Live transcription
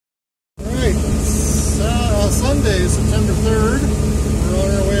Sunday, September 3rd. We're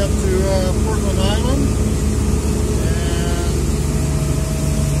on our way up to Portland Island, and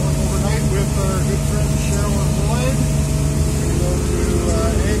going overnight with our good friends Cheryl and Lloyd. We're going to go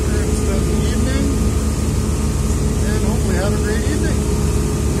to Anchor and spend the evening, and hopefully have a great evening.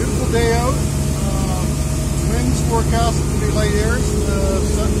 Beautiful day out. Winds forecasted to be light airs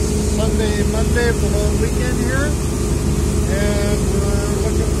Sunday, Monday for the long weekend here, and we're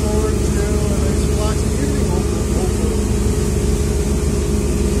looking forward to a nice relaxing evening, hopefully.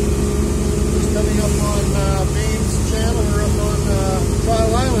 Just coming up on Maine's channel, we're up on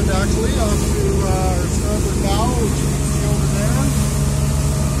Trial Island actually, off to our starboard bow, which you can see over there.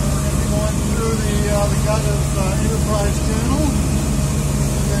 And we're going to be going through the gut of Enterprise Channel,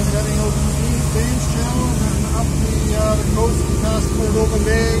 and then heading out to Maine's channel, and then up the coast and past Port Open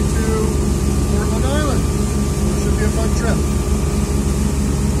Bay to Portland Island. So it should be a fun trip.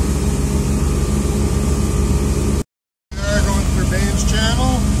 Going through Maine's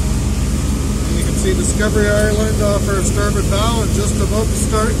channel, and you can see Discovery Island off our starboard bow, and just about to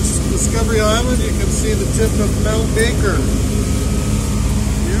start Discovery Island you can see the tip of Mount Baker.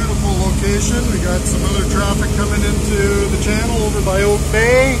 Beautiful location. We got some other traffic coming into the channel over by Oak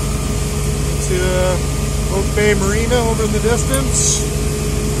Bay. It's Oak Bay Marina over in the distance.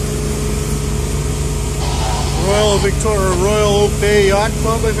 Royal Oak Bay Yacht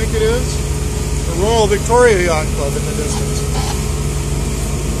Club, I think it is. The Royal Victoria Yacht Club in the distance.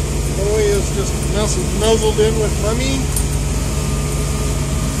 Chloe is just nuzzled in with Mummy.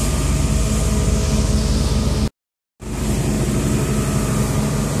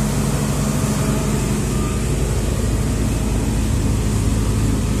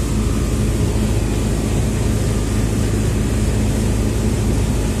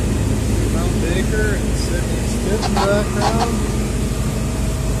 And Sydney Spitz in the background.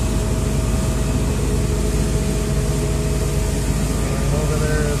 And over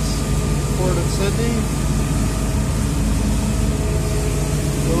there is Port of Sydney.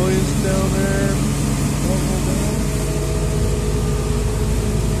 Chloe's down there.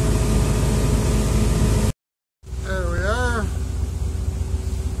 There we are.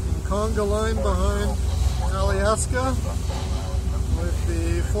 In Conga line behind Alyeska, with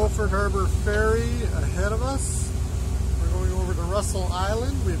the Fulford Harbor Ferry ahead of us. We're going over to Russell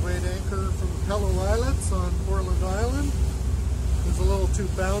Island. We've weighed anchor from Pello Islets on Portland Island. It's a little too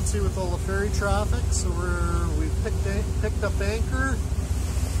bouncy with all the ferry traffic, so we've picked up anchor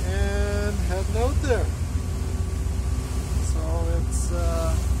and heading out there. So it's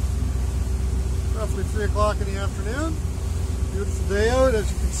roughly 3 o'clock in the afternoon. Beautiful day out,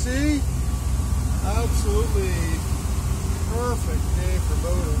 as you can see. Absolutely perfect day for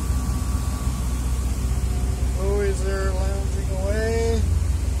boating. Always there lounging away.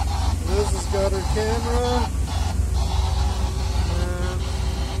 Liz has got her camera. And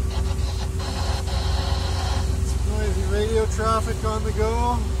some noisy radio traffic on the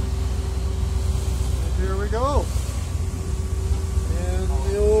go. And here we go. And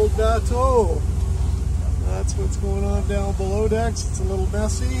the old bateau. That's what's going on down below decks. It's a little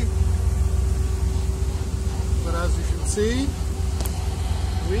messy, but as you can see,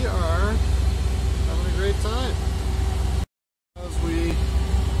 we are having a great time. As we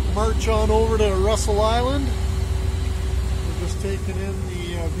march on over to Russell Island, we're just taking in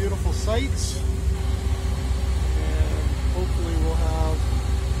the beautiful sights, and hopefully we'll have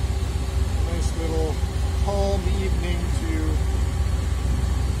a nice little calm evening to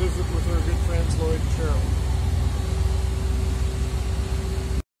visit with our good friends Lloyd and Cheryl.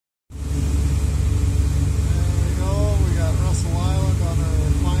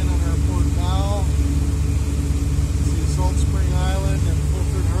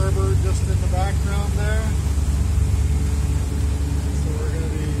 Just in the background there. So we're going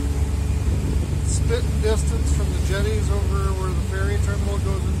to be spitting distance from the jetties over where the ferry terminal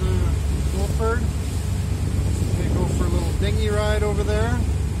goes into Fulford. So we may go for a little dinghy ride over there.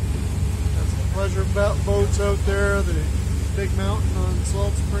 Got some pleasure boats out there. The big mountain on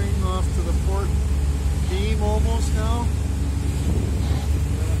Salt Spring off to the port beam almost now.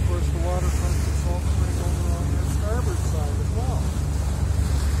 And of course the waterfront of Salt Spring over on the starboard side as well.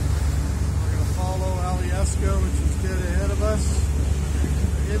 Follow Alyeska, which is dead ahead of us,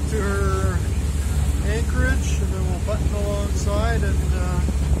 into her anchorage, and then we'll button alongside and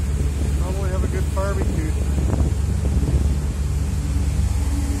probably have a good barbecue.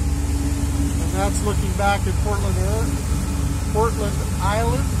 And that's looking back at Portland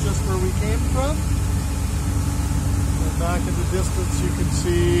Island, just where we came from. And back in the distance you can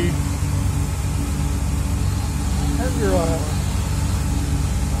see Edgar Island.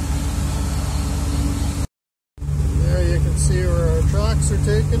 are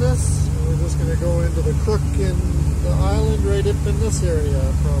taking us. We're just going to go into the crook in the island right up in this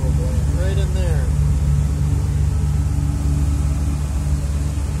area, probably. Right in there.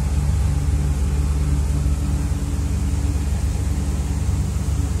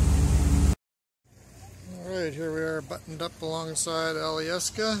 Alright, here we are buttoned up alongside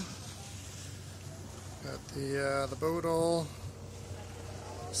Alyeska. Got the boat all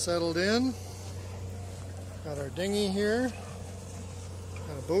settled in. Got our dinghy here.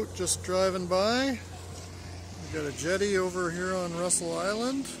 Got a boat just driving by. We've got a jetty over here on Russell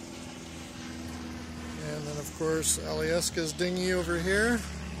Island. And then of course Alyeska's dinghy over here.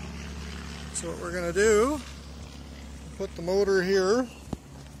 So what we're going to do, put the motor here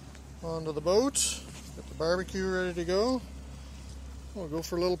onto the boat. Got the barbecue ready to go. We'll go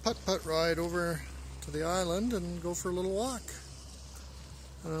for a little putt-putt ride over to the island and go for a little walk.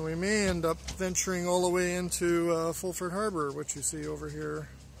 And then we may end up venturing all the way into Fulford Harbor, which you see over here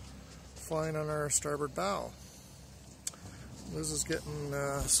flying on our starboard bow. Liz is getting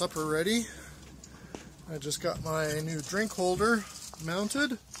supper ready. I just got my new drink holder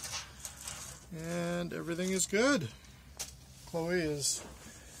mounted and everything is good. Chloe is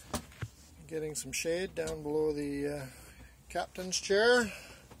getting some shade down below the captain's chair.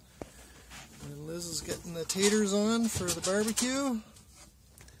 And Liz is getting the taters on for the barbecue.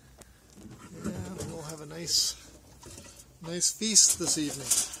 And we'll have a nice feast this evening.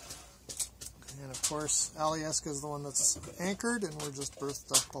 And of course, Alyeska is the one that's anchored, and we're just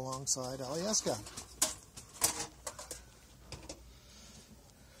berthed up alongside Alyeska.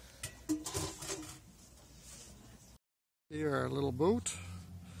 Here our little boat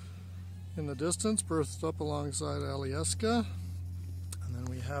in the distance, berthed up alongside Alyeska. And then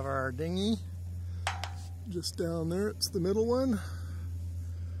we have our dinghy just down there. It's the middle one.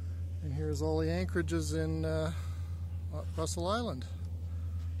 And here's all the anchorages in Russell Island.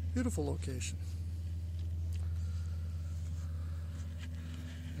 Beautiful location.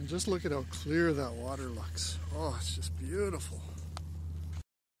 And just look at how clear that water looks. Oh, it's just beautiful.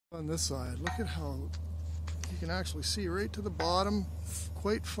 On this side, look at how you can actually see right to the bottom,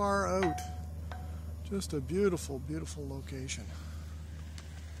 quite far out. Just a beautiful, beautiful location.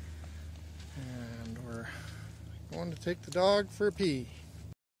 And we're going to take the dog for a pee.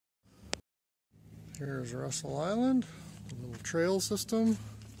 Here's Russell Island, the little trail system.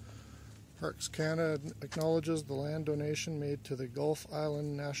 Parks Canada acknowledges the land donation made to the Gulf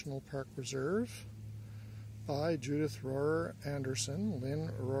Island National Park Reserve by Judith Rohrer Anderson,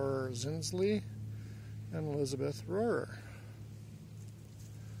 Lynn Rohrer Zinsley, and Elizabeth Rohrer.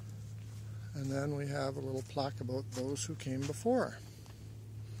 And then we have a little plaque about those who came before.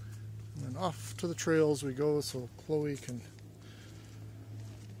 And then off to the trails we go so Chloe can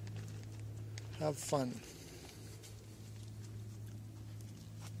have fun.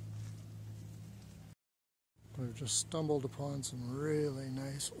 We've just stumbled upon some really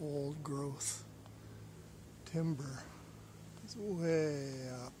nice old growth timber. It's way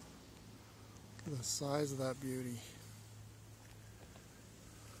up. Look at the size of that beauty.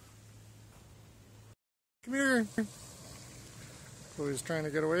 Come here. Chloe's trying to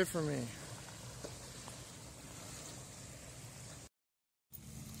get away from me.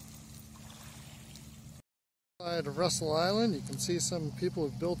 Side of Russell Island, you can see some people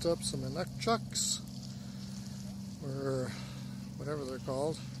have built up some inukchucks, or whatever they're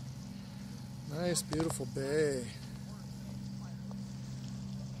called. Nice, beautiful bay.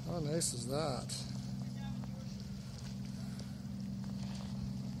 How nice is that?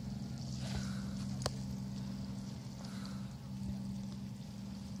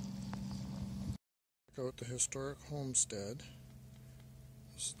 Check out the historic homestead.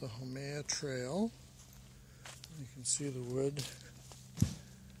 This is the Homea Trail. You can see the wood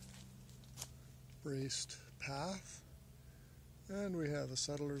braced path, and we have a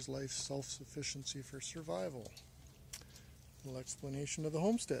settler's life self-sufficiency for survival. A little explanation of the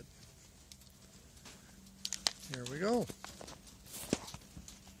homestead. Here we go.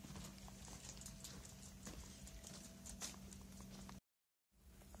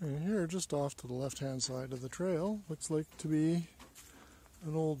 And here, just off to the left-hand side of the trail, looks like to be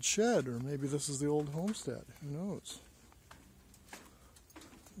an old shed, or maybe this is the old homestead. Who knows?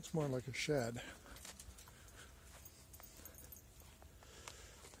 It's more like a shed.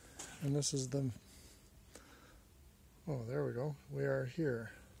 And this is the... oh, there we go. We are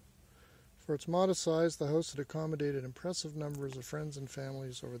here. For its modest size, the house had accommodated impressive numbers of friends and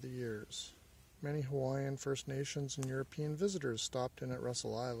families over the years. Many Hawaiian, First Nations, and European visitors stopped in at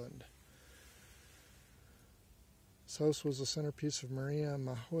Russell Island. This house was the centerpiece of Maria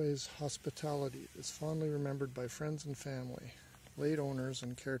Mahoi's hospitality. It is fondly remembered by friends and family. late owners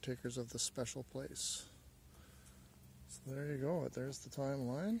and caretakers of the special place. So there you go, there's the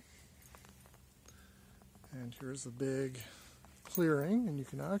timeline. And here's a big clearing, and you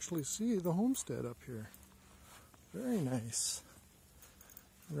can actually see the homestead up here. Very nice.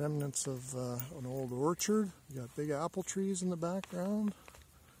 Remnants of an old orchard. You got big apple trees in the background.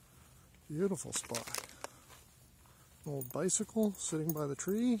 Beautiful spot. An old bicycle sitting by the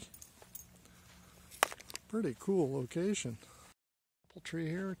tree. Pretty cool location. Apple tree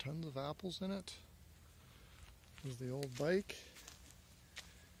here, tons of apples in it. There's the old bike.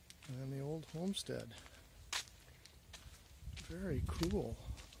 And then the old homestead. Very cool.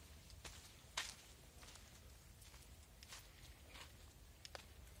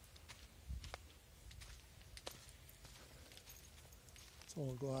 It's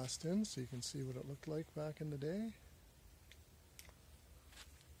all glassed in so you can see what it looked like back in the day.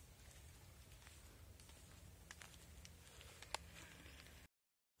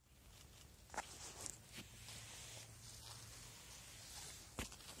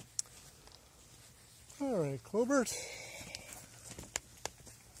 Alright, Clobert.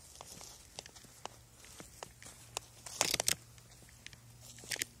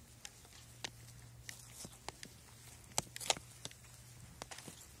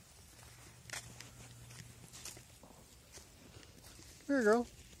 Here you go.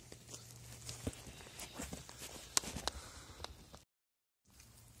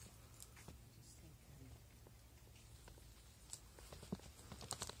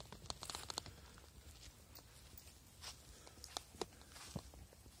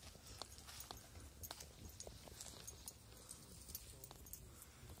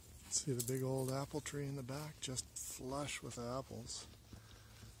 See the big old apple tree in the back, just flush with apples.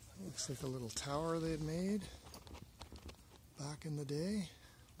 That looks like a little tower they'd made back in the day.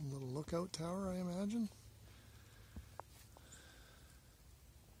 A little lookout tower, I imagine.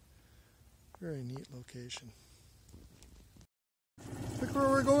 Very neat location. Look where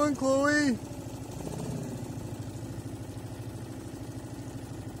we're going, Chloe!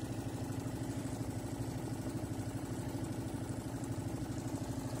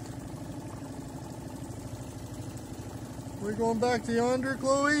 We're going back to yonder,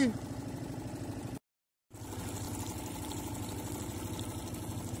 Chloe?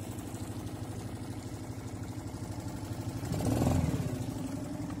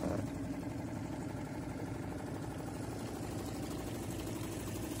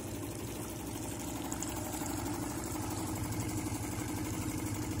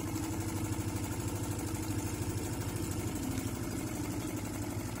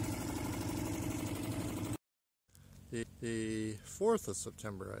 The 4th of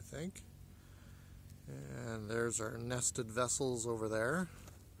September, I think. And there's our nested vessels over there.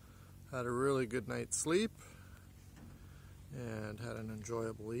 Had a really good night's sleep and had an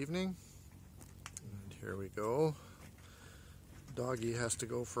enjoyable evening. And here we go. Doggy has to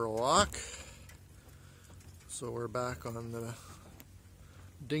go for a walk. So we're back on the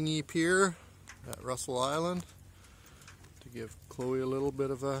dinghy pier at Russell Island to give Chloe a little bit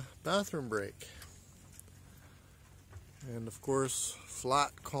of a bathroom break. And of course,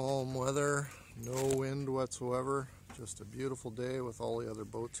 flat, calm weather, no wind whatsoever. Just a beautiful day with all the other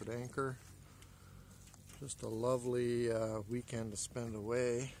boats at anchor. Just a lovely weekend to spend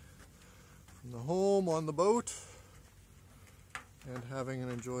away from the home on the boat and having an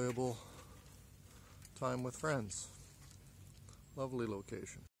enjoyable time with friends. Lovely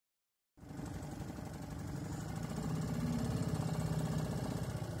location.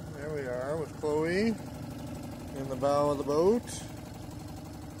 There we are with Chloe in the bow of the boat.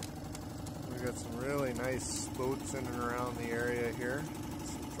 We've got some really nice boats in and around the area here.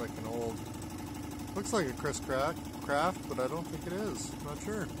 This looks like an old, looks like a Chris Craft, but I don't think it is. I'm not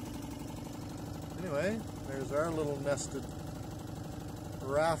sure. Anyway, there's our little nested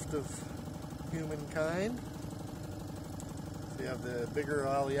raft of humankind. So you have the bigger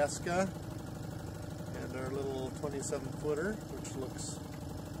Alyeska and our little 27-footer, which looks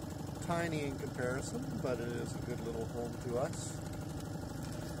tiny in comparison, but it is a good little home to us.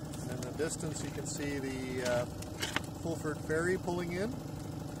 And in the distance you can see the Fulford Ferry pulling in,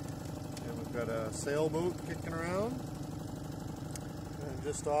 and we've got a sailboat kicking around, and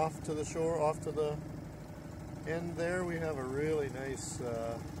just off to the shore, off to the end there, we have a really nice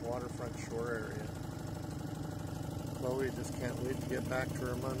waterfront shore area. Chloe just can't wait to get back to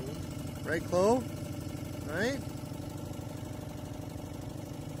her mummy. Right, Chloe? Right?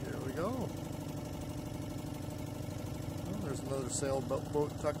 Go. Oh, there's another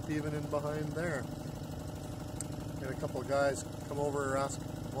sailboat tucked even in behind there. We had a couple of guys come over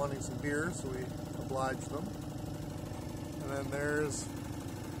wanting some beer, so we obliged them. And then there's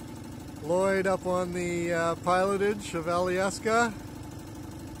Lloyd up on the pilotage of Alyeska,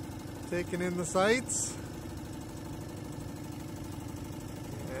 taking in the sights.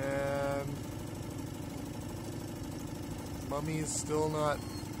 And Mummy's still not...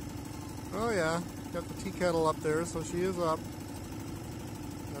 Oh yeah, got the tea kettle up there, so she is up.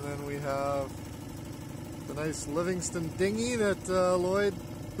 And then we have the nice Livingston dinghy that Lloyd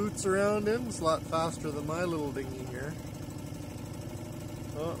boots around in. It's a lot faster than my little dinghy here.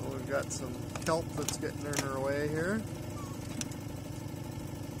 Oh, we've got some kelp that's getting in our way here.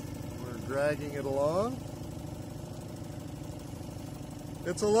 We're dragging it along.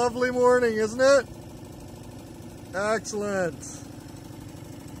 It's a lovely morning, isn't it? Excellent.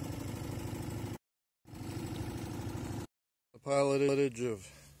 The pilotage of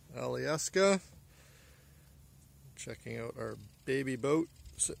Alyeska. Checking out our baby boat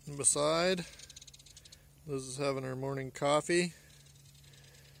sitting beside. Liz is having her morning coffee.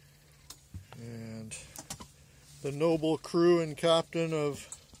 And the noble crew and captain of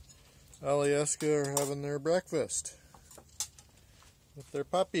Alyeska are having their breakfast with their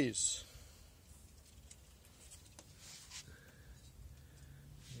puppies.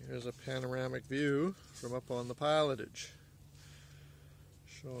 Here's a panoramic view from up on the pilotage,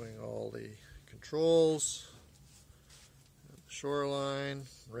 showing all the controls and the shoreline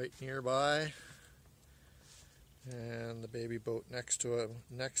right nearby, and the baby boat next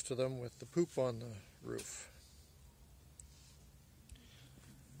to them with the poop on the roof.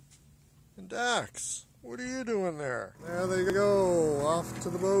 And Dax, what are you doing there? There they go, off to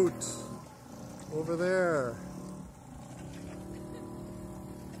the boat over there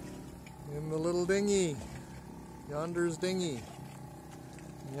in the little dinghy. Yonder's dinghy.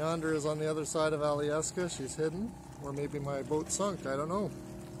 And yonder is on the other side of Alyeska. She's hidden, or maybe my boat sunk, I don't know.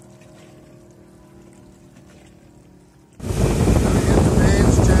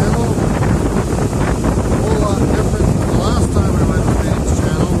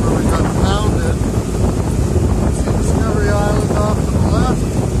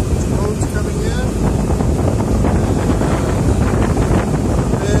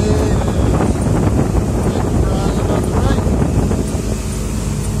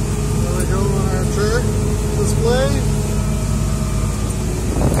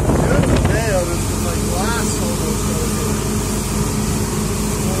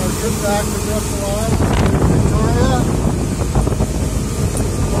 Back to Victoria.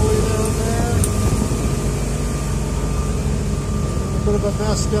 Slowly down there. A bit of a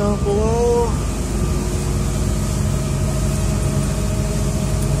mess down below.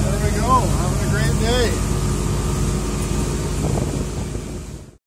 There we go, having a great day.